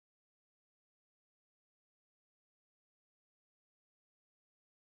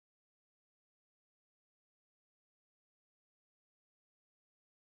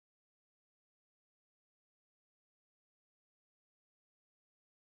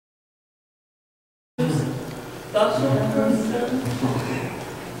docile person,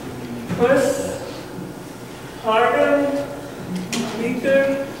 first, harder,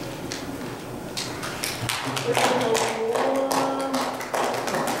 weaker, person of war.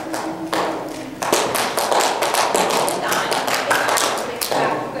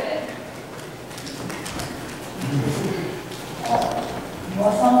 You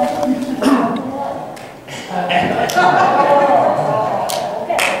want something?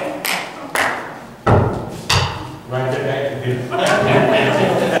 Right back to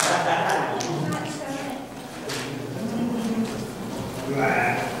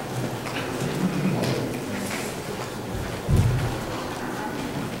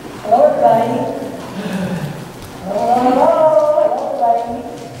Hello, everybody. Hello, everybody.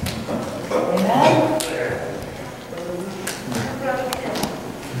 Amen.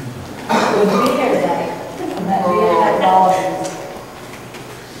 Good to be here today. I'm not being at all.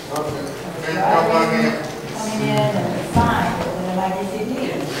 Coming in and the sign with an MiBCD.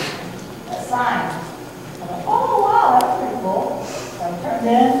 That sign. I thought, oh wow, that's pretty cool. So I turned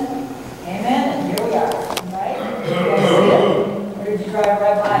in, came in, and here we are. Right? You guys see it? Or did you drive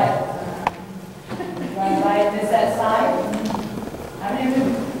right by it? Drive by and miss that sign?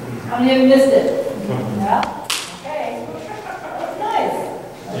 How many of you missed it? Yeah? Okay. That was nice.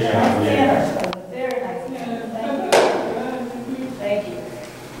 That was a nice banner. That was a very nice banner. Thank you.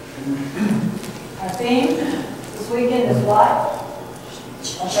 Our theme this weekend is what?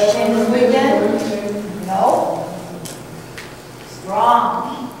 What's our theme this weekend? No? Strong.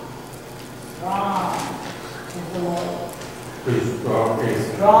 Strong is the Lord.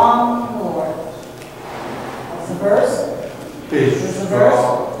 Strong in the Lord. What's the verse? What's the verse?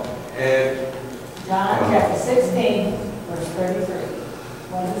 John chapter 16, verse 33.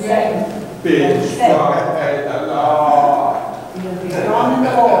 What does it say? Be strong at the Lord. You will be strong in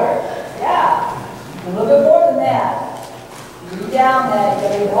the Lord. Yeah. A little bit more than that. You read down that, you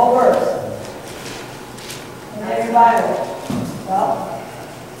read the whole verse. In every Bible. Well,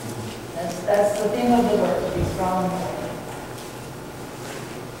 that's the theme of the verse. Be strong in the Lord.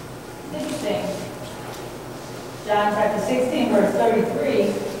 Interesting. John chapter 16, verse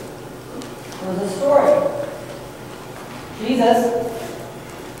 33 was a story. Jesus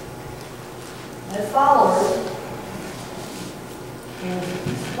and his followers, he was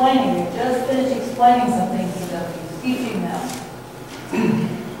explaining, he just finished explaining some things to them. He was teaching them.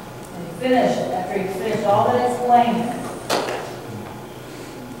 And he finished, after he finished all that explaining,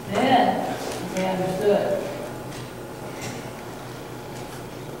 then they understood.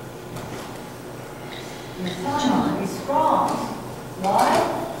 Be strong. Be strong. Why?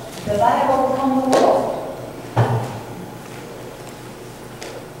 Because I have overcome the world.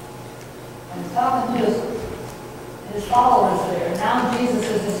 And he's talking to his followers there. Now Jesus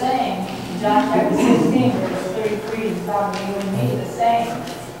is saying, in John chapter 16, verse 33, he's talking to you and me, the same.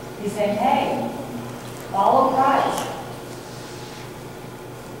 He's saying, hey, follow Christ.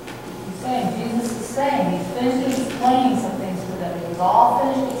 He's saying, Jesus is saying, he's finished explaining some things to them. He was all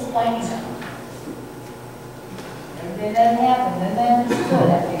finished explaining them. Everything that happened, then they understood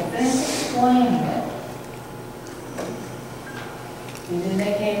after he finished explaining it. And then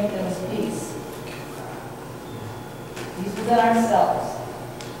they came, there was peace. Peace within ourselves.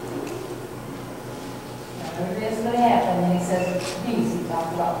 Now, everything's going to happen, and he says peace. He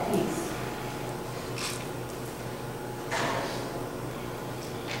talked about peace.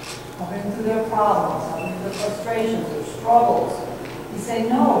 Helping through their problems, helping through their frustrations, their struggles. He said,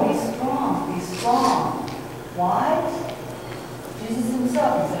 no, be strong, be strong. Why? Jesus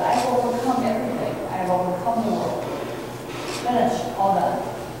himself, he said, I have overcome everything. I have overcome the world. Finished, all done.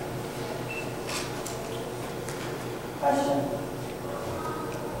 Question.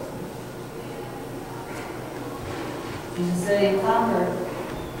 Jesus said he conquered,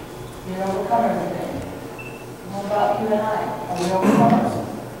 he had overcome everything. What about you and I? Are we overcomers?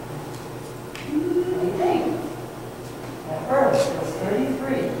 What do you think? That verse was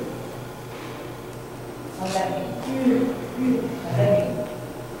 33. What does that mean? What does that mean?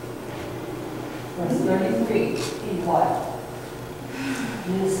 Verse 33, he what?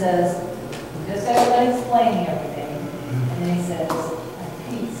 Jesus says, he just got done explaining everything, and then he says,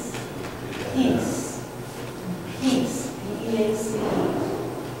 peace, peace, peace, P-E-A-C-E,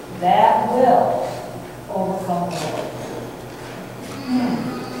 that will overcome the world.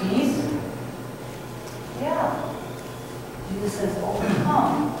 Peace? Yeah. Jesus says,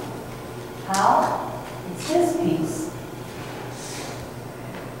 overcome. How? It's his peace.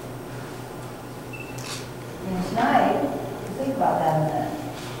 And tonight, think about that a minute.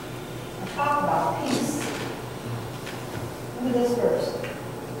 I'll talk about peace. Look at this verse.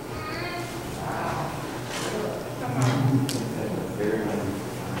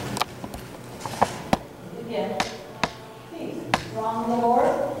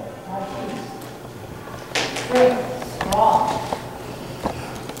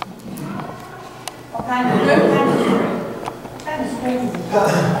 Kind of strength. What kind of strength is it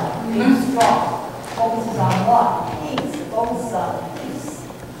talking about? Being strong. Focuses on what? Peace. It focuses on peace.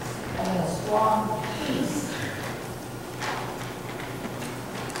 Having a strong peace.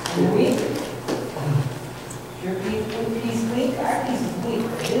 Are you weak? Is your peace weak? Our peace is weak,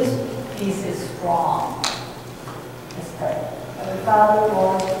 but his peace is strong. Let's pray. Heavenly Father,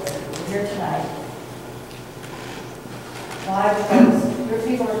 Lord, we're here tonight. Why? Because your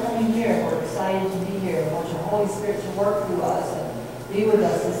people are coming here. We're excited to be here. We want your Holy Spirit to work through us and be with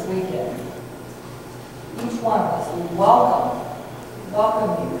us this weekend. Each one of us, we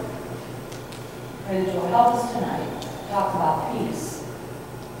welcome you. Pray that you'll help us tonight to talk about peace.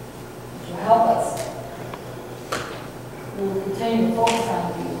 That you'll help us. We will continue to focus on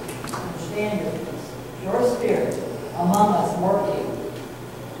you, understand your peace, your Spirit among us working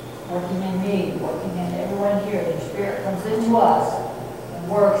in me, working in everyone here. Your Spirit comes into us and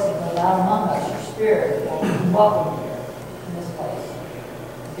works and goes out among us. Your Spirit will be welcome here in this place.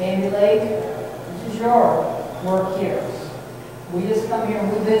 Bambi Lake, this is your work here. We just come here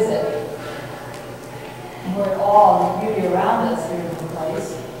and we visit. And we're all the beauty around us here in the place.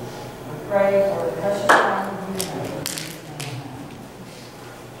 We pray for the precious time of you tonight.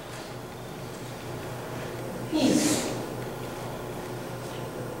 Peace.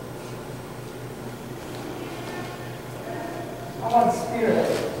 How about spirit?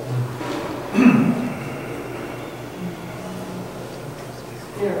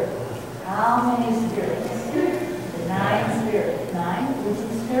 Spirit. How many spirits? 9 spirits. 9 fruits of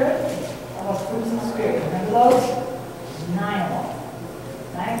the Spirit? How about fruits of the Spirit? Remember those? 9 of them.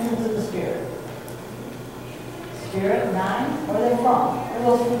 9 fruits of the Spirit. Spirit, 9? Where are they from? Where do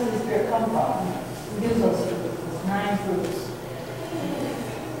those fruits of the Spirit come from? Who gives those fruits? Those 9 fruits.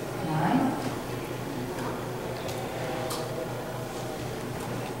 9?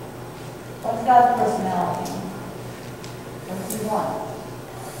 What's God's personality? What's he want?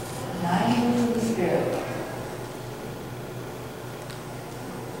 9 fruits of the Spirit.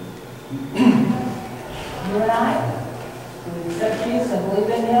 You and I, do we accept Jesus and believe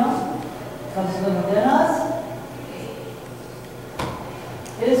in him? Comes to live within us.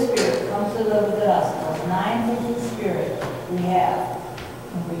 His Spirit comes to live within us. Those 9 fruits of the Spirit we have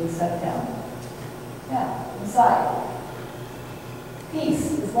when we accept him. Yeah, inside. Peace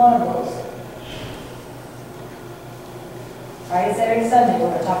is one of those. All right, Saturday, Sunday, we're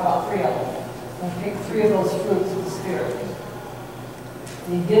going to talk about 3 of them. We're going to pick 3 of those fruits of the Spirit.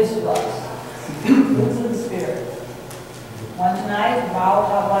 He gives to us. Fruits of the Spirit. One tonight, tomorrow we'll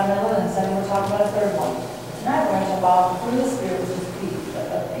talk about another, and Sunday we'll talk about a 3rd one. Tonight we're going to talk about the fruit of the Spirit, which is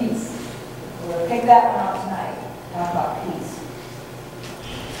peace. We're going to pick that one out tonight. Talk about peace.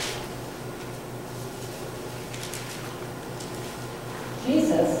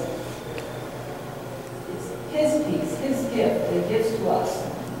 Jesus, it's his peace, his gift that he gives to us.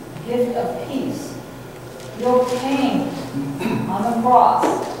 Gift of peace. He overcame on the cross.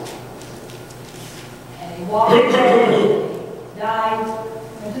 And he walked away, he died,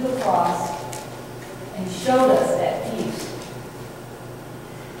 went to the cross, and he showed us that peace.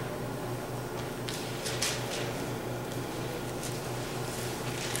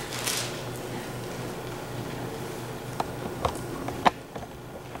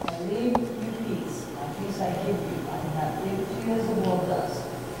 I leave you peace. My peace I give you. I do not leave it to you as the world does. So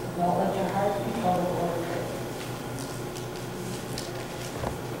don't let your heart be troubled or afraid.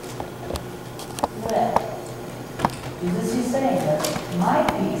 Jesus is saying that my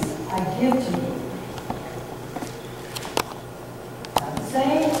peace I give to you. Not the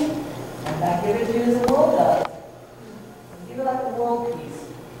same. I'm not giving it to you as the world does. I give it like the world peace.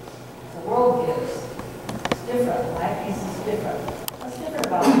 The world gives. It's different. My peace is different. What's different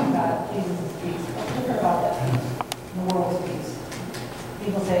about God, Jesus' peace? What's different about that peace? The world's peace.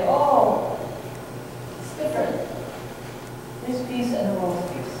 People say, oh, it's different. His peace and the world's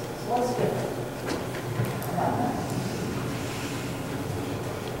peace. So what's different?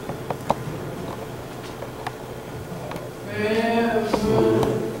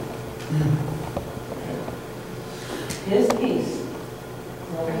 His peace is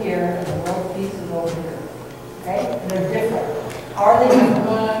over here, and the world's peace is over here. Okay? And they're different. How are they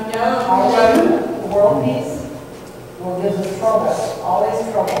different? How are they different? The world peace will give us trouble. Always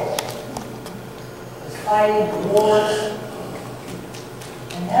trouble. There's fighting, wars.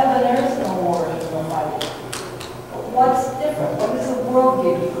 In heaven, there is no war, there's no fighting. But what's different? What does the world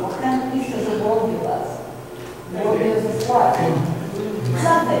give you? What kind of peace does the world give us? The world gives us what?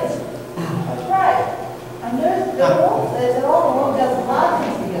 Nothing. That's right. And there's the world, the world does a lot of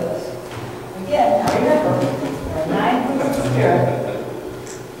things to give us. Again, now remember, there are 9 fruits of the Spirit,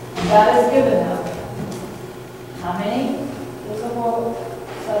 and God has given them How many? Visible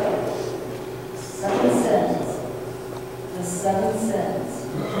 7. 7 sins. The 7 sins.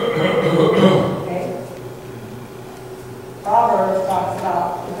 Okay? Proverbs talks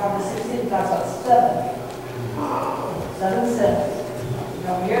about, in Proverbs 16 talks about 7. 7 sins. You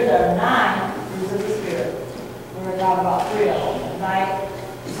know, here there are 9 fruits of the Spirit. We're going to talk about 3 of them. Tonight,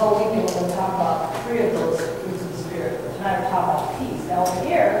 this whole weekend we're going to talk about 3 of those fruits of the Spirit. Tonight we're talking about peace. Now over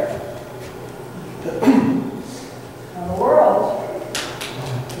here, in the world,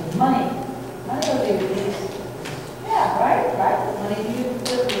 there's money. Money will give you peace. Yeah, right. Money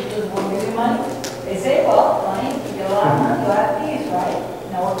will give you money. They say, well, money, you get a lot of money, you'll have peace, right?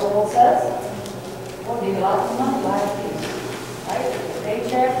 You know what the world says? We'll give you lots of money, you'll have peace. Right? Get a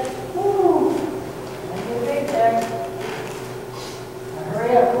paycheck, woo! Get a paycheck. Now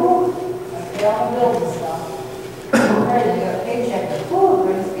hurry up, woo! Pay all the bills and stuff. Hurry, you got a paycheck, woo!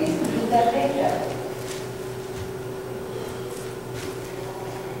 Brings peace to get that paycheck.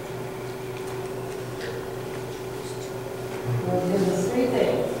 We'll do the 3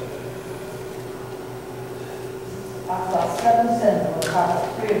 things. Talk about 7 sins, and we'll talk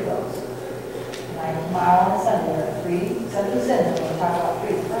about 3 of those. Tonight, tomorrow, and Sunday, there are 7 sins, and we'll talk about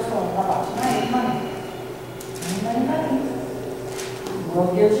 3. The first one we'll talk about tonight is money. Money. The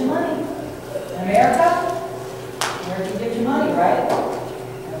world gives you money. In America gives you money, right?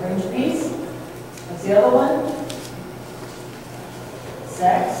 That brings you peace. What's the other one?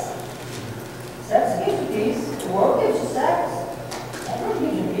 Sex. Sex gives you peace. The world gives you sex. That really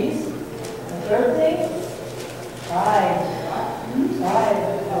gives you peace. The third thing, pride. Pride.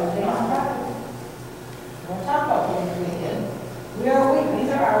 Everything on pride. We'll talk about what this weekend. We are weak.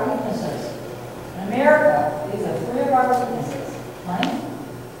 These are our weaknesses. In America, these are 3 of our weaknesses. Money,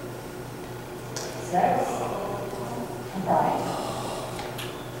 sex, and pride.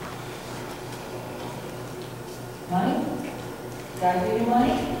 Money? God give you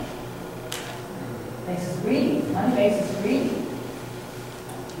money? Makes us greedy. Money makes us greedy.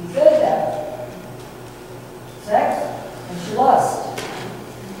 He's good at that. Sex and lust.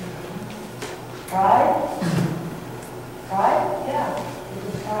 Pride? Pride? Yeah,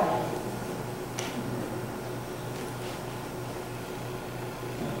 it is pride.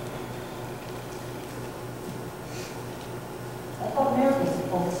 That's what Americans are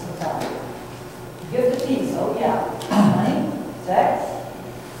focusing on. Give the peace. Oh yeah. Money, sex,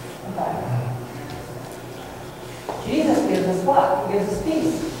 and pride. Jesus gives us what? He gives us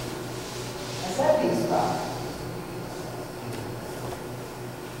peace. What's that peace from?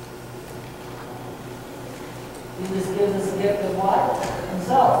 Jesus gives us a gift of what?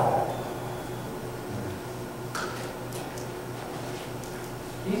 Himself.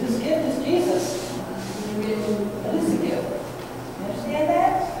 Jesus' gift is Jesus. What is the gift? You understand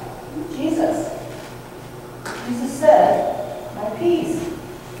that? Jesus. Jesus said, my peace